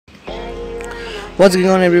What's going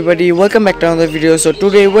on, everybody? Welcome back to another video. So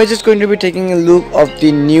today we're just going to be taking a look of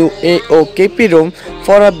the new AOKP-Rom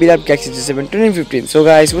for our beloved Galaxy J7 2015. So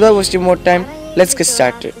guys, without wasting more time, let's get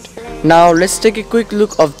started. Now let's take a quick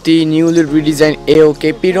look of the newly redesigned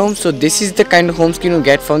AOKP-Rom. So this is the kind of home screen you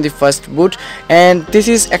get from the first boot, and this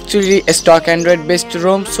is actually a stock Android based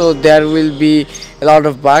ROM, so there will be a lot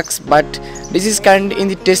of bugs, but this is currently in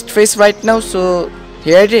the test phase right now. So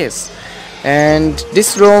here it is. And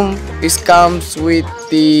this ROM comes with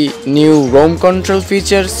the new ROM control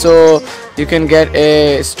feature, so you can get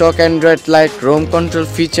a stock Android like ROM control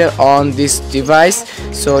feature on this device.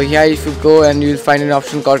 So here if you go, and you will find an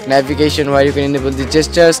option called navigation, where you can enable the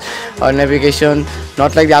gestures or navigation,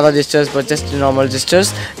 not like the other gestures but just the normal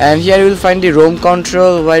gestures. And here you will find the ROM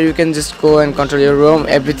control, where you can just go and control your ROM,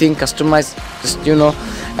 everything customized, just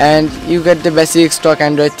and you get the basic stock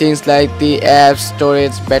Android things like the apps,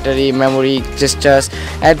 storage, battery, memory, gestures,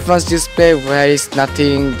 advanced display where is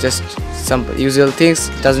nothing, just some usual things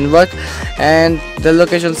doesn't work, and the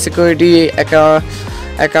location, security,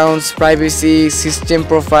 accounts, privacy, system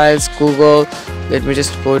profiles, Google. Let me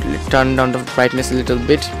just go turn down the brightness a little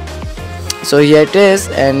bit. So here it is,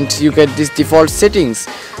 and you get these default settings.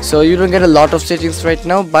 So you don't get a lot of settings right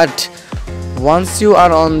now, but once you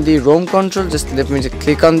are on the ROM control, just let me just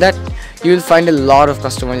click on that, you will find a lot of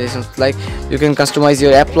customizations. Like you can customize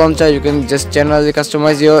your app launcher, you can just generally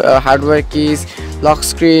customize your hardware keys, lock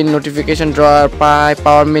screen, notification drawer,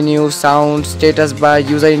 power menu, sound, status bar,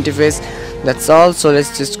 user interface. That's all. So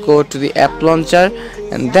let's just go to the app launcher,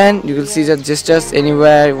 and then you will see the gestures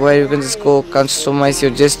anywhere, where you can just go customize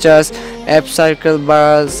your gestures, app circle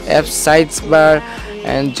bars, app sides bar,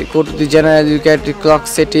 and go to the general. You get the clock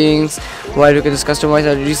settings, where you can just customize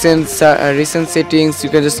the recent settings. You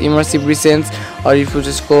can just immersive recents, or if you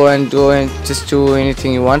just go and just do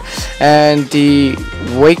anything you want, and the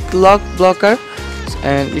wake lock blocker.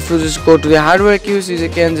 And if you just go to the hardware cues, you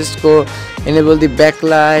can just go enable the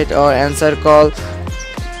backlight or answer call,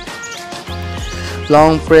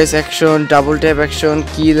 long press action, double tap action,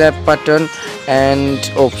 key lap button, and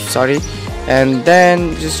and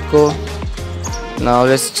then just go. Now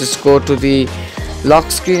let's just go to the lock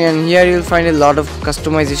screen, and here you'll find a lot of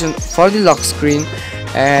customization for the lock screen.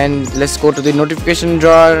 And let's go to the notification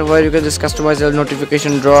drawer, where you can just customize the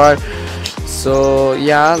notification drawer. So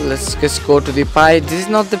yeah, let's just go to the Pi. This is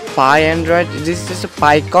not the Pi Android, this is just a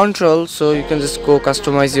Pi control, so you can just go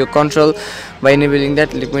customize your control by enabling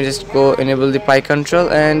that. Let me just go enable the Pi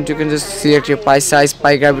control, and you can just select your Pi size,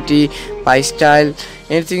 Pi gravity, Pi style,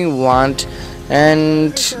 anything you want.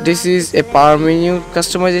 And this is a power menu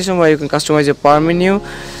customization, where you can customize your power menu,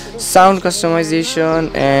 sound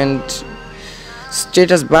customization, and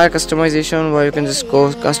status bar customization, where you can just go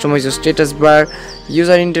customize your status bar,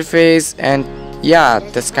 user interface, and yeah,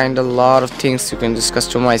 that's kind of a lot of things you can just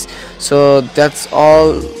customize. So that's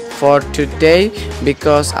all for today,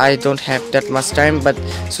 because I don't have that much time. But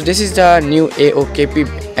so this is the new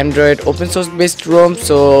AOKP Android open source based ROM,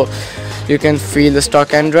 so you can feel the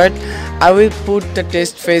stock Android. I will put the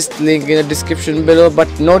test phase link in the description below, but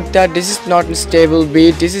note that this is not a stable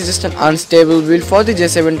build, this is just an unstable build for the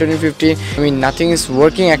J7 2015. I mean, nothing is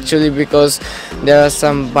working actually, because there are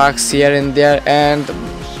some bugs here and there, and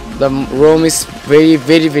the ROM is very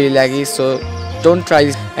laggy, so don't try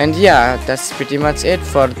this. And yeah, that's pretty much it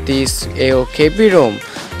for this AOKP-Rom.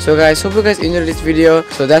 So guys, hope you guys enjoyed this video.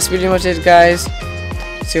 So that's pretty much it guys,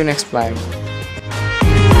 see you next time.